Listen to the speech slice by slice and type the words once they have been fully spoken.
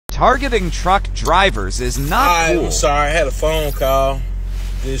Targeting truck drivers is not cool. I'm sorry, I had a phone call,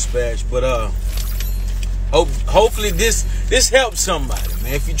 dispatch, but hopefully this helps somebody,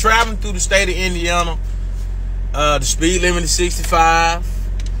 man. If you're traveling through the state of Indiana, the speed limit is 65.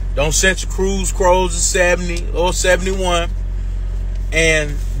 Don't set your cruise to 70 or 71.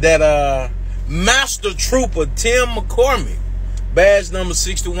 And that Master Trooper Tim McCormick, badge number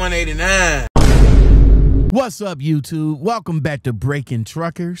 6189. What's up, YouTube? Welcome back to Breaking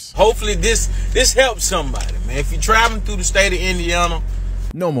Truckers. Hopefully this helps somebody, man. If you're traveling through the state of Indiana.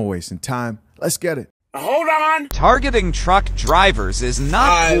 No more wasting time. Let's get it. Hold on. Targeting truck drivers is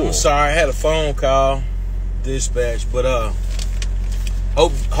not cool. I'm sorry, I had a phone call, dispatch, but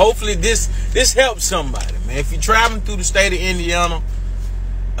hopefully this helps somebody, man. If you're traveling through the state of Indiana,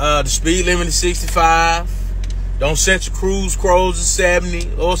 the speed limit is 65. Don't set your cruise to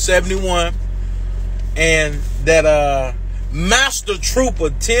 70 or 71. And that Master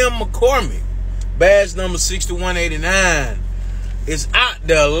Trooper Tim McCormick, badge number 6189, is out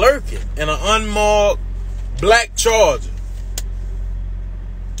there lurking in an unmarked black Charger.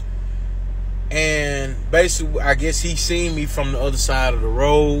 And basically, I guess he seen me from the other side of the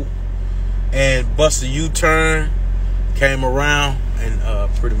road and busted a U-turn, came around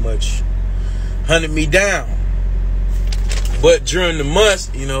and pretty much hunted me down. But during the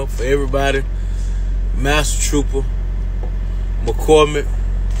months, you know, for everybody, Master Trooper McCormick.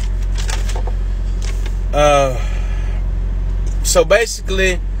 So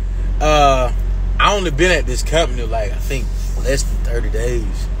basically, I only been at this company like I think less than 30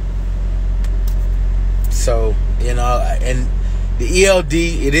 days. So, you know, and the ELD,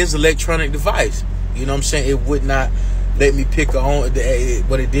 it is an electronic device. You know what I'm saying? It would not let me pick on.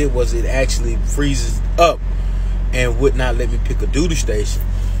 What it did was it actually freezes up and would not let me pick a duty station.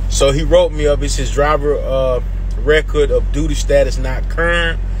 So he wrote me up. It says driver record of duty status not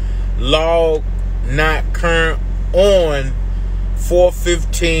current. Log not current on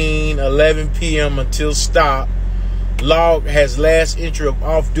 4:15:11 p.m. until stop. Log has last entry of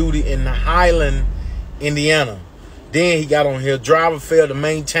off duty in the Highland, Indiana. Then he got on here. Driver failed to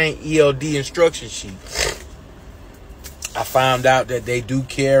maintain ELD instruction sheet. I found out that they do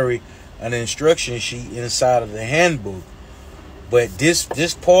carry an instruction sheet inside of the handbook. But this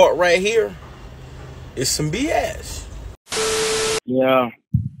part right here is some BS. Yeah.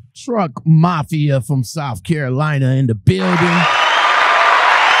 Truck Mafia from South Carolina in the building. What's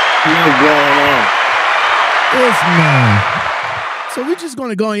going on? Yes, man. So we're just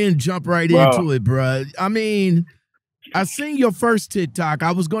going to go ahead and jump right into it, bro. I mean, I seen your first TikTok.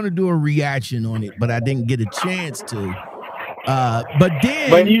 I was going to do a reaction on it, but I didn't get a chance to. But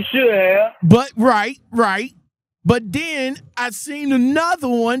you should have. But right. But then I seen another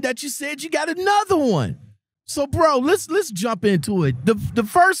one that you said you got another one. So, bro, let's jump into it. The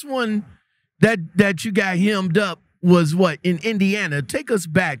first one that you got hemmed up was what, in Indiana? Take us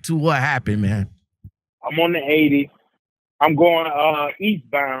back to what happened, man. I'm on the 80. I'm going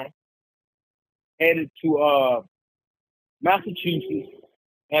eastbound, headed to Massachusetts,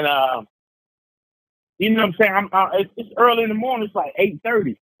 and you know what I'm saying? It's early in the morning. It's like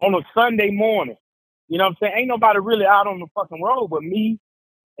 8:30 on a Sunday morning. You know what I'm saying? Ain't nobody really out on the fucking road but me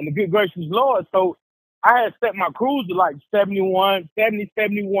and the good gracious Lord. So I had set my cruise to like 71,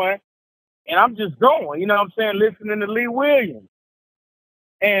 and I'm just going, you know what I'm saying, listening to Lee Williams.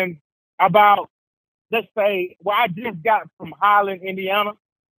 And about, let's say, I just got from Highland, Indiana,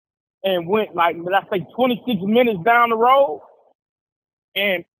 and went like, let's say 26 minutes down the road,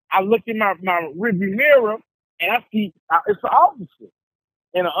 and I look in my rearview mirror, and I see it's an officer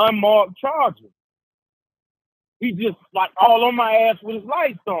in an unmarked Charger. He just like all on my ass with his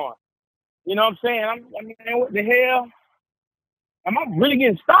lights on. You know what I'm saying? I mean, what the hell? Am I really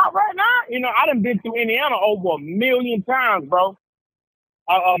getting stopped right now? You know, I done been through Indiana over 1 million times, bro.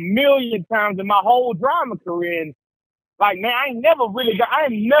 A million times in my whole driving career. And like, man, I ain't never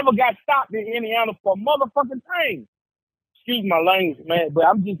got stopped in Indiana for a motherfucking thing. Excuse my language, man, but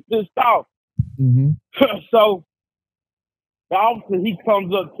I'm just pissed off. Mm-hmm. So the officer, he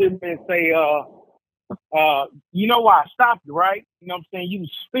comes up to me and say, you know why I stopped you, right? You know what I'm saying? You was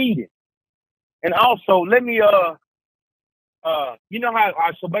speeding. And also, let me, you know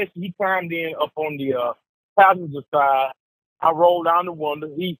how, so basically he climbed in up on the passenger side. I rolled down the window.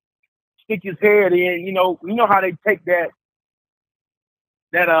 He stick his head in, you know how they take that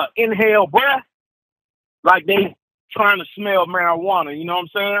inhale breath? Like they trying to smell marijuana, you know what I'm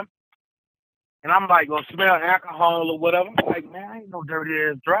saying? And I'm like, gonna smell alcohol or whatever. I'm like, man, I ain't no dirty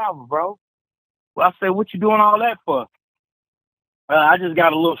ass driver, bro. Well, I said, what you doing all that for? I just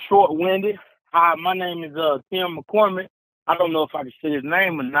got a little short-winded. Hi, my name is Tim McCormick. I don't know if I can say his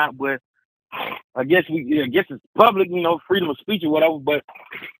name or not, but I guess it's public, you know, freedom of speech or whatever. But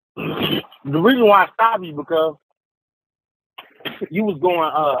the reason why I stopped you because you was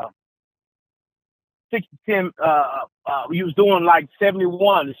going 6 to 10. You was doing like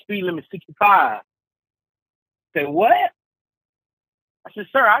 71. The speed limit 65. I said what? I said,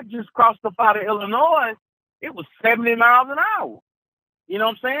 sir, I just crossed up out of Illinois. It was 70 miles an hour. You know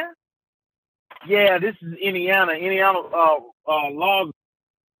what I'm saying? Yeah, this is Indiana. Indiana laws.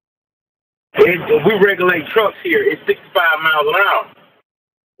 We regulate trucks here. It's 65 miles an hour.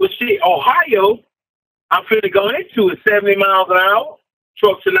 Well, shit, Ohio, I'm finna go into it 70 miles an hour.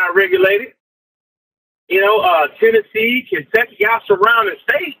 Trucks are not regulated. You know, Tennessee, Kentucky, y'all surrounding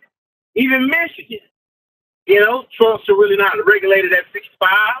states, even Michigan. You know, trucks are really not regulated at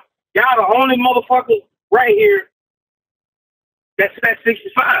 65. Y'all the only motherfuckers right here that's at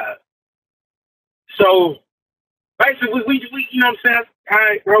 65. So basically, we you know what I'm saying? All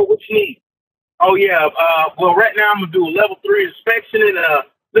right, bro, what you need? Oh yeah, well right now I'm gonna do a level 3 inspection and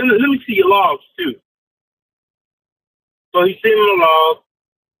let me see your logs too. So he's sending the logs.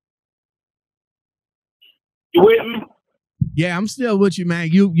 You with me? Yeah, I'm still with you, man.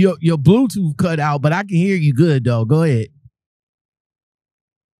 Your Bluetooth cut out, but I can hear you good though. Go ahead.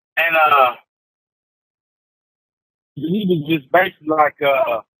 And he was just basically like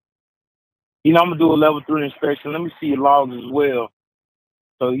you know, I'm gonna do a level 3 inspection. Let me see your logs as well.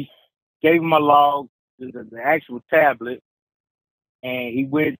 So he gave him my log, the actual tablet, and he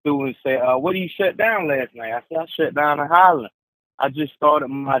went through and said, what did you shut down last night? I said, I shut down in Highland. I just started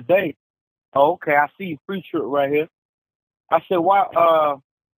my day. Oh, okay, I see your free trip right here. I said, why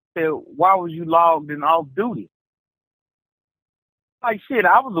was you logged in off duty? Like shit,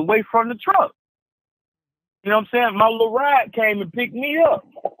 I was away from the truck. You know what I'm saying? My little ride came and picked me up.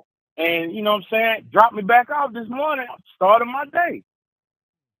 And you know what I'm saying? Dropped me back off this morning, started my day.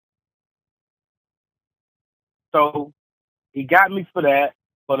 So he got me for that,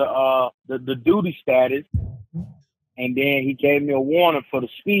 for the duty status, and then he gave me a warning for the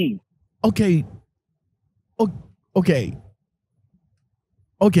speed. Okay.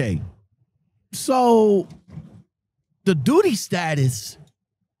 Okay. So the duty status,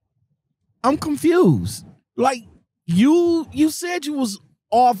 I'm confused. Like you said you was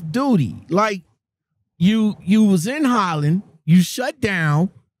off duty. Like you was in Holland, you shut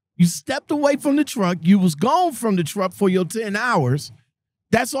down, you stepped away from the truck, you was gone from the truck for your 10 hours.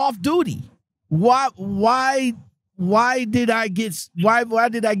 That's off duty. Why did I get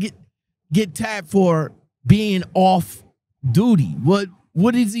tapped for being off duty?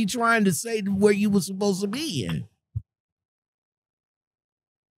 What is he trying to say to where you were supposed to be in?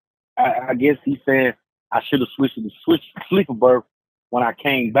 I guess he said I should have switched to the sleeper berth when I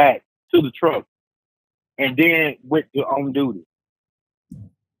came back to the truck, and then went to on duty.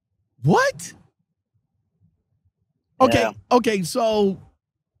 What? Okay, Yeah. okay, so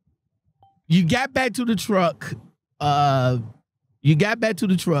you got back to the truck.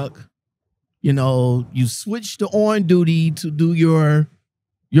 You know, you switched to on duty to do your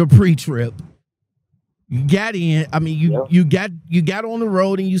pre-trip. You got in. I mean, you got on the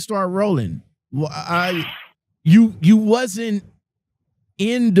road and you start rolling. Well, you wasn't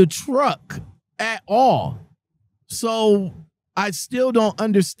in the truck at all. So I still don't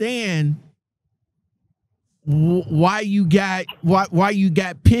understand why you got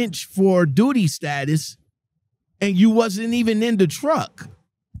pinched for duty status and you wasn't even in the truck.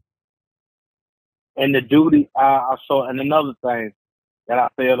 And the duty, I saw, and another thing that I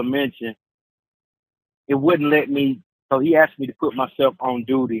failed to mention, it wouldn't let me. So he asked me to put myself on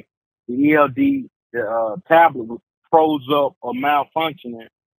duty. The ELD, the tablet was froze up or malfunctioning.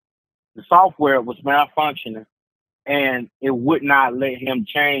 The software was malfunctioning, and it would not let him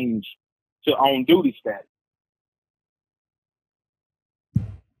change to on duty status.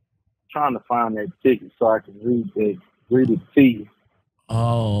 Trying to find that ticket so I can read it to you.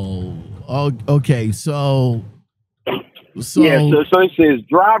 Oh, okay. So yeah. So it says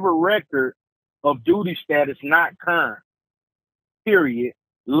driver record of duty status not current. Period.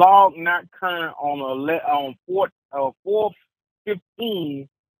 Log not current on 4/15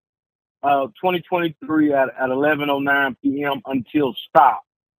 2023 at 11:09 p.m. until stop.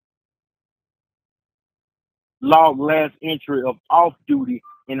 Log last entry of off duty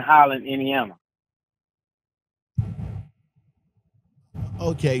in Highland, Indiana.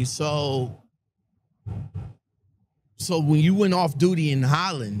 Okay, so when you went off duty in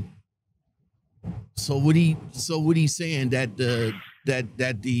Holland, so what he saying that the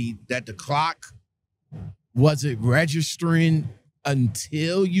clock wasn't registering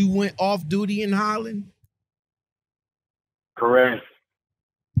until you went off duty in Holland? Correct.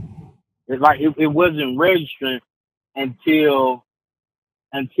 It's like it wasn't registering until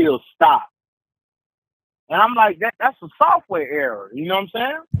stop. And I'm like, that's a software error. You know what I'm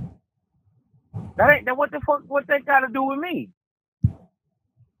saying? That what the fuck what that got to do with me?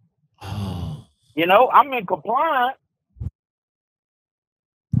 Oh. You know, I'm in compliance.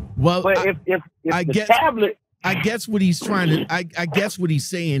 Well, but if I the guess tablet, I guess what he's trying to I guess what he's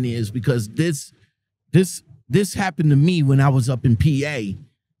saying is because this happened to me when I was up in PA.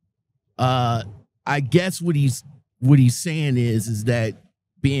 I guess what he's saying is that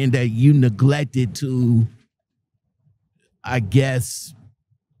being that you neglected to, I guess,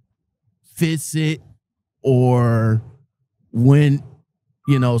 fix it, or when,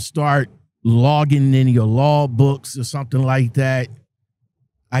 you know, start logging in your log books or something like that.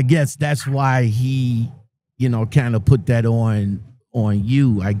 I guess that's why he, you know, kind of put that on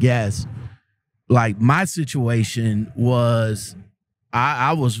you, I guess. Like my situation was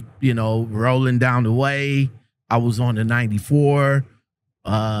I was, you know, rolling down the way. I was on the 94.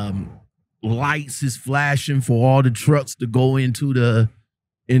 Lights is flashing for all the trucks to go into the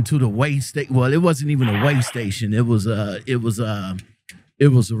way station. Well, it wasn't even a way station. It was a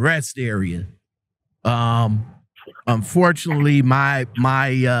rest area. Unfortunately, my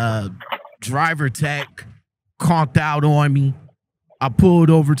driver tech conked out on me. I pulled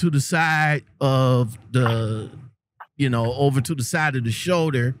over to the side of the, you know, over to the side of the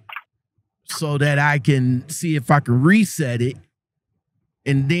shoulder so that I can see if I can reset it.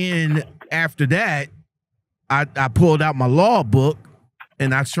 And then after that, I pulled out my log book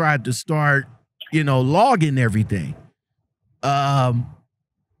and I tried to start, you know, logging everything.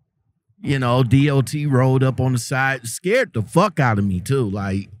 You know, DOT rolled up on the side, scared the fuck out of me too.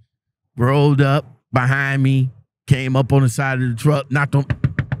 Like, rolled up behind me, came up on the side of the truck, knocked on.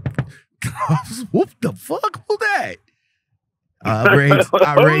 What the fuck was that? I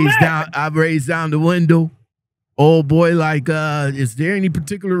raised down the window. Old boy, like, is there any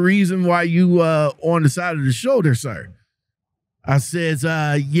particular reason why you on the side of the shoulder, sir? I says,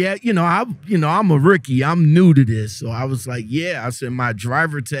 yeah, I'm a rookie. I'm new to this. So I was like, yeah. I said, my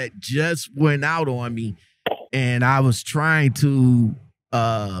driver tech just went out on me and I was trying to,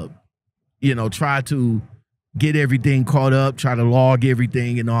 try to get everything caught up, try to log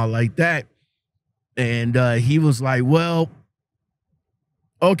everything and all like that. And he was like, well,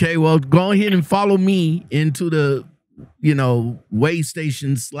 okay, well, go ahead and follow me into the, you know, way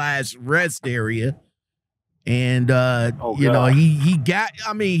station / rest area. And, you know, he got,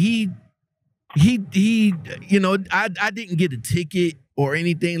 I mean, he, you know, I didn't get a ticket or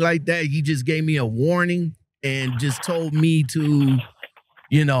anything like that. He just gave me a warning and just told me to,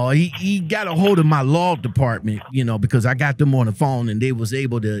 you know, he got a hold of my law department, you know, because I got them on the phone and they was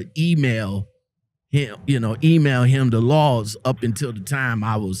able to email him the laws up until the time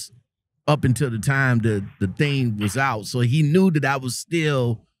the thing was out. So he knew that I was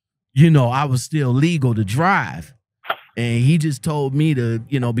still, you know, I was still legal to drive. And he just told me to,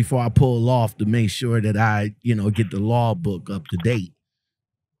 you know, before I pull off, to make sure that I, you know, get the law book up to date.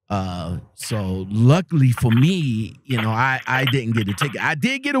 So luckily for me, you know, I didn't get a ticket. I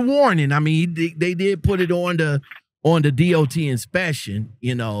did get a warning. I mean, they did put it on the DOT inspection,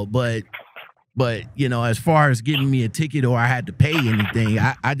 you know, but you know, as far as getting me a ticket or I had to pay anything,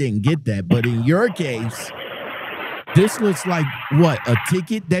 I didn't get that. But in your case, this looks like what, a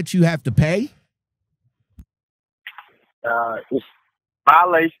ticket that you have to pay? It's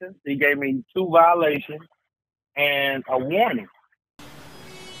violations. He gave me 2 violations and a warning.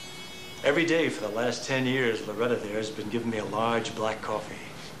 Every day for the last 10 years, Loretta there has been giving me a large black coffee.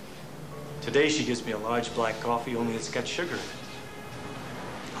 Today she gives me a large black coffee, only it's got sugar in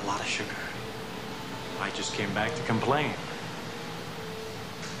it. A lot of sugar. I just came back to complain.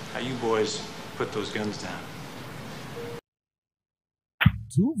 How you boys put those guns down?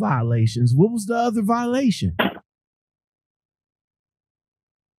 2 violations. What was the other violation?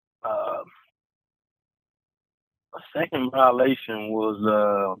 A second violation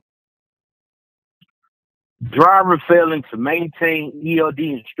was driver failing to maintain ELD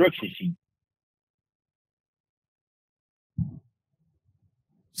instruction sheet.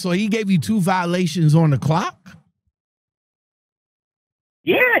 So he gave you 2 violations on the clock?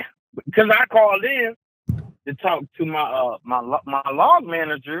 Yeah, because I called in to talk to my log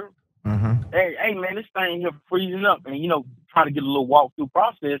manager. Hey man, this thing here freezing up, and you know, try to get a little walkthrough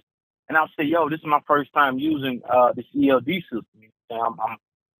process. And I'll say, yo, this is my first time using this ELD system.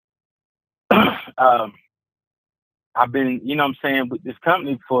 I've been, you know what I'm saying, with this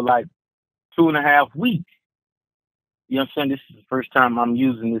company for like 2.5 weeks. You know what I'm saying? This is the first time I'm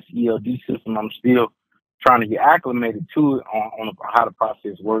using this ELD system. I'm still trying to get acclimated to it on how the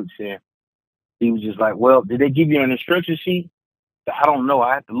process works. And he was just like, well, did they give you an instruction sheet? I don't know.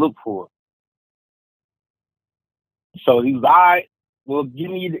 I have to look for it. So he was, all right, well, give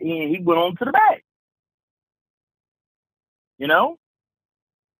me the end. He went on to the back. You know?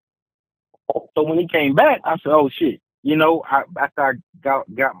 So when he came back, I said, oh, shit. You know, after I got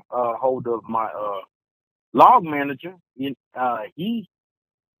hold of my log manager, he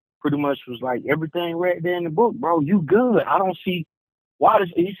pretty much was like, everything right there in the book, bro, you good. I don't see why this.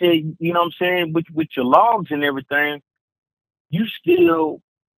 He said, you know what I'm saying, with your logs and everything, you still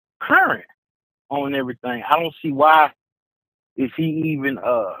current on everything. I don't see why is he even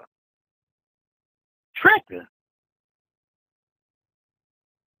tricking.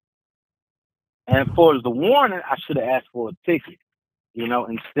 And as far as the warning, I should have asked for a ticket, you know,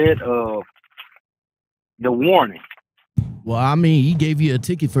 instead of the warning. Well, I mean, he gave you a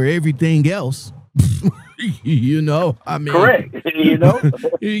ticket for everything else. You know, I mean, correct. You know,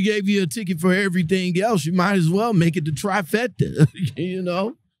 he gave you a ticket for everything else. You might as well make it the trifecta. You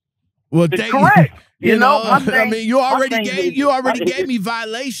know, well, correct. You know, thing, I mean, you already gave me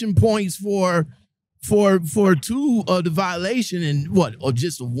violation points for two of the violation, and what, or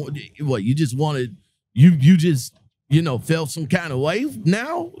just what you just wanted, you just, you know, felt some kind of way.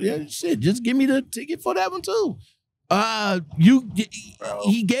 Now, yeah, shit, just give me the ticket for that one too.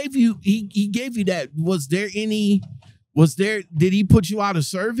 He gave you that. Did he put you out of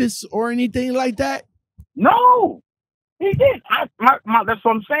service or anything like that? No, he didn't. That's what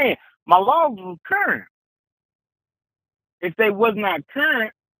I'm saying. My logs were current. If they was not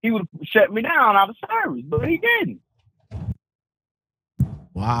current, he would have shut me down out of service, but he didn't.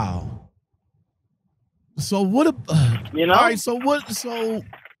 Wow. So what? You know. All right. So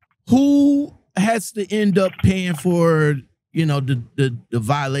who has to end up paying for, you know, the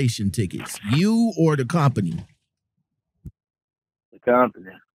violation tickets? You or the company? The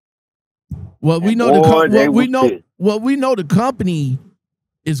company. Well, we know the company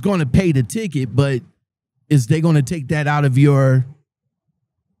is going to pay the ticket, but is they going to take that out of your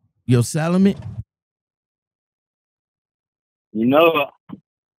settlement? You know,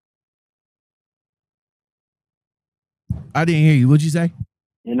 I didn't hear you. What'd you say?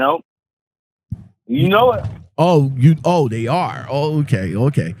 You know it. Oh, they are. Oh,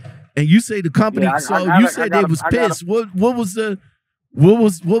 okay. And you say the company. Yeah, you said they was pissed. What was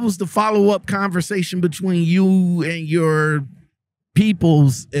the follow-up conversation between you and your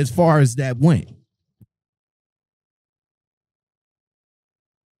peoples as far as that went?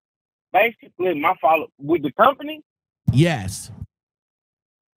 Basically, my follow with the company. Yes.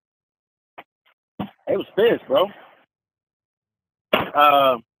 They was pissed, bro.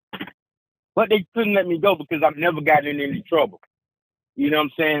 But they couldn't let me go because I've never gotten in any trouble. You know what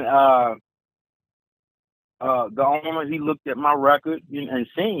I'm saying? The owner, he looked at my record and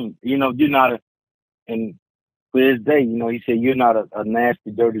seen, you know, you're not and for his day, you know, he said, you're not a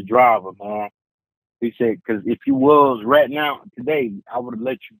nasty, dirty driver, man. He said, because if you was right now, today, I would have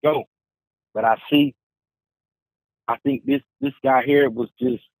let you go. But I think this guy here was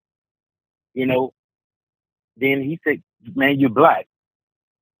just, you know, then he said, man, you're black.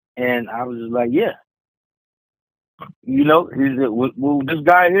 And I was just like, yeah. You know, he said, well, this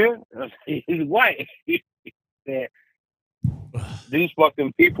guy here, he's white. He said, these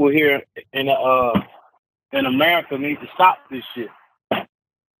fucking people here in America need to stop this shit.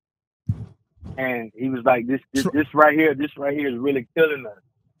 And he was like, this right here is really killing us.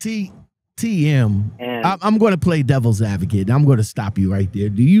 TM, I'm going to play devil's advocate. I'm going to stop you right there.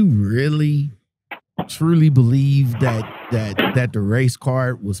 Do you really truly believe that the race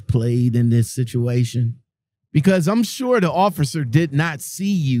card was played in this situation? Because I'm sure the officer did not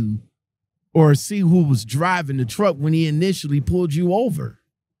see you or see who was driving the truck when he initially pulled you over.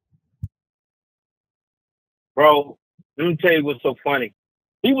 Bro, let me tell you what's so funny.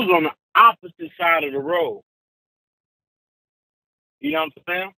 He was on the opposite side of the road. You know what I'm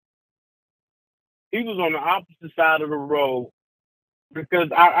saying? He was on the opposite side of the road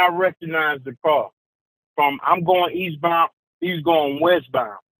because I recognized the car. I'm going eastbound, he's going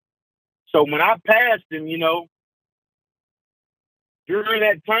westbound. So when I passed him, you know, during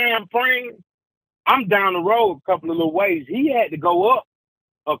that time frame, I'm down the road a couple of little ways. He had to go up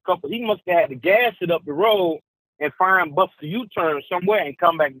he must have had to gas it up the road and bust a U-turn somewhere and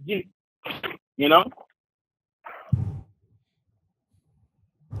come back and get it. You know?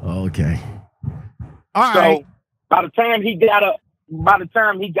 Okay. All right. So by the time he got up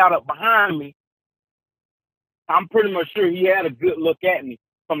behind me, I'm pretty much sure he had a good look at me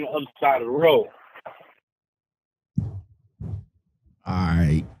from the other side of the road. All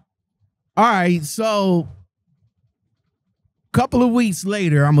right. All right, so couple of weeks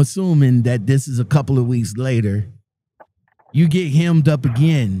later, I'm assuming that this is a couple of weeks later, you get hemmed up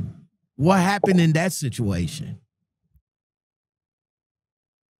again. What happened in that situation?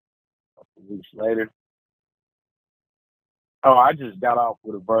 A couple weeks later. Oh, I just got off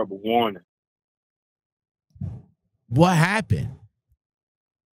with a verbal warning. What happened?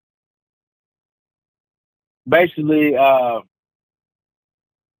 Basically, I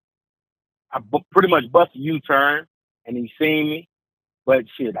pretty much busted a U-turn, and he seen me. But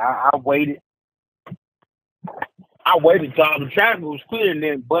shit, I waited. I waited till all the traffic was clear and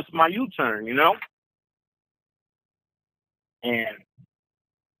then bust my U-turn, you know? And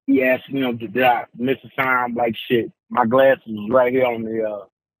he asked me, did I miss a sign? I'm like, shit, my glasses was right here on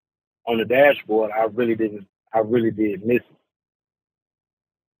the dashboard. I really did miss it.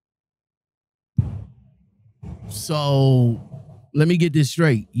 So let me get this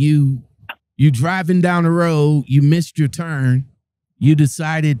straight. You driving down the road, you missed your turn. You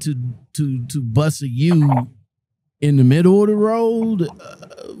decided to bust a U in the middle of the road.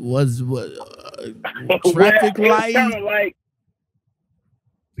 Was what traffic Well, light? Kind of like,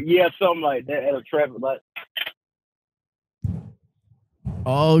 yeah, something like that at a traffic light.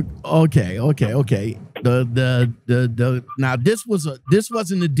 Oh, okay. The now this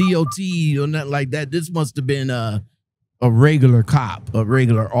wasn't a DOT or nothing like that. This must have been a regular cop, a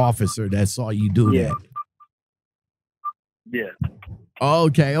regular officer that saw you do that. Yeah.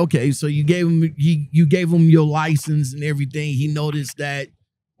 Okay. So you gave him your license and everything. He noticed that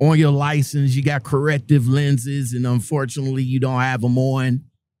on your license you got corrective lenses, and unfortunately you don't have them on.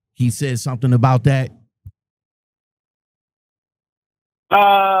 He said something about that.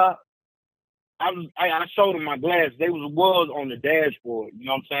 I showed him my glasses. They was on the dashboard. You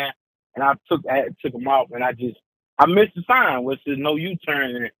know what I'm saying? And I took them off, and I missed the sign, which is no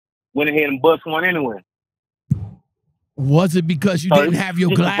U-turn, and went ahead and bust one anyway. Was it because you didn't have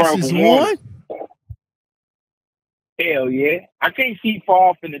your glasses on? Hell yeah. I can't see far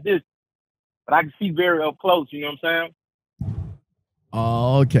off in the distance, but I can see very up close. You know what I'm saying?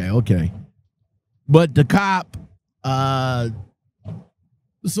 Oh, okay. But the cop,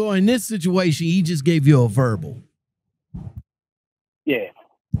 so in this situation, he just gave you a verbal. Yeah.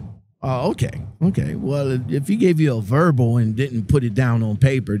 Oh, okay. Well, if he gave you a verbal and didn't put it down on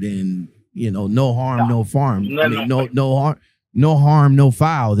paper, then no harm, no farm. I mean, no harm, no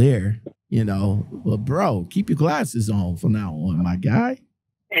foul there. Well, bro, keep your glasses on from now on, my guy.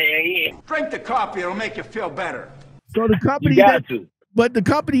 Yeah. Drink the coffee; it'll make you feel better. So the company but the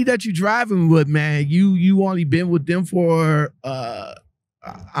company that you're driving with, man, you only been with them for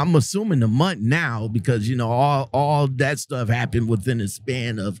I'm assuming a month now, because all that stuff happened within the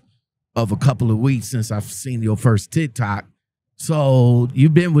span of a couple of weeks since I've seen your first TikTok. So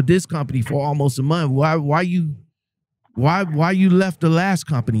you've been with this company for almost a month. Why you left the last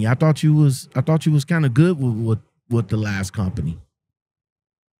company? I thought you was kind of good with the last company.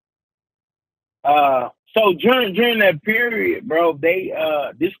 So during that period, bro, they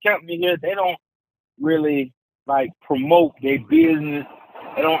this company here, they don't really like promote their business.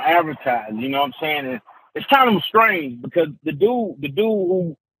 They don't advertise. You know what I'm saying? And it's kind of strange because the dude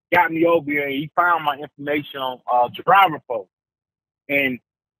who got me over here, he found my information on driver post. And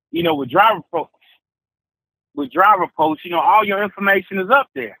with driver posts, all your information is up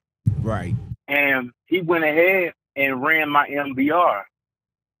there. Right. And he went ahead and ran my MBR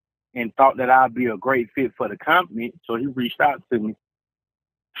and thought that I'd be a great fit for the company. So he reached out to me.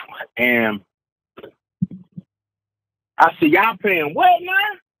 And I said, y'all paying what,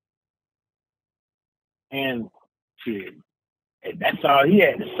 man? And shit, that's all he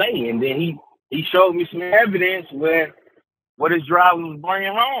had to say. And then he showed me some evidence where what his driver was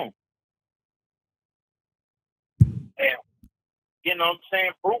bringing home. And, you know what I'm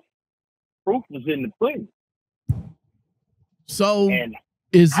saying? Proof was in the pudding. So and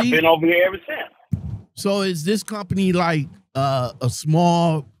I've been over here ever since. So is this company like a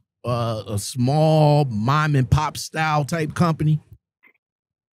small mom and pop style type company?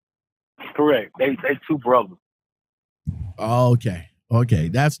 Correct. They two brothers. Okay.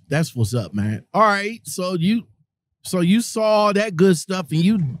 That's what's up, man. All right. So you saw that good stuff and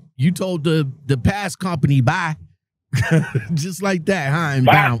you told the past company bye. Just like that, huh? And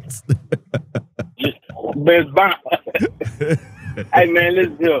bounced. Best bounce. Hey man,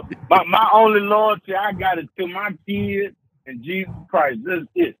 listen here. My only loyalty I got is to my kids and Jesus Christ. That's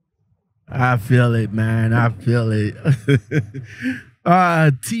it. I feel it, man. I feel it. TM. I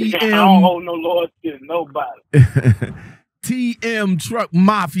don't hold no loyalty to nobody. TM Truck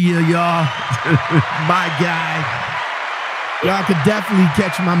Mafia, y'all. My guy. Y'all could definitely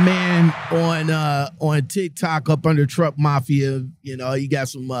catch my man on TikTok up under Truck Mafia. You know, he got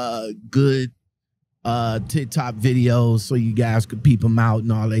some good TikTok videos, so you guys could peep him out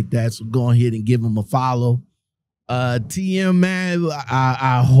and all like that. So go ahead and give him a follow. TM, man,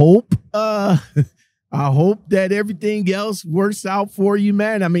 I hope I hope that everything else works out for you,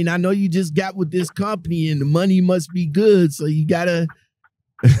 man. I mean, I know you just got with this company and the money must be good, so you gotta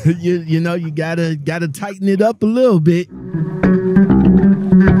you know, you gotta tighten it up a little bit.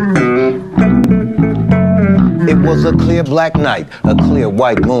 It was a clear black night, a clear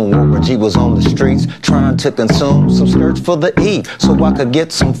white moon. Warren G was on the streets trying to consume some skirts for the E so I could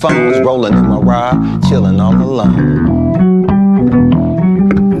get some phones rolling in my ride, chilling all alone.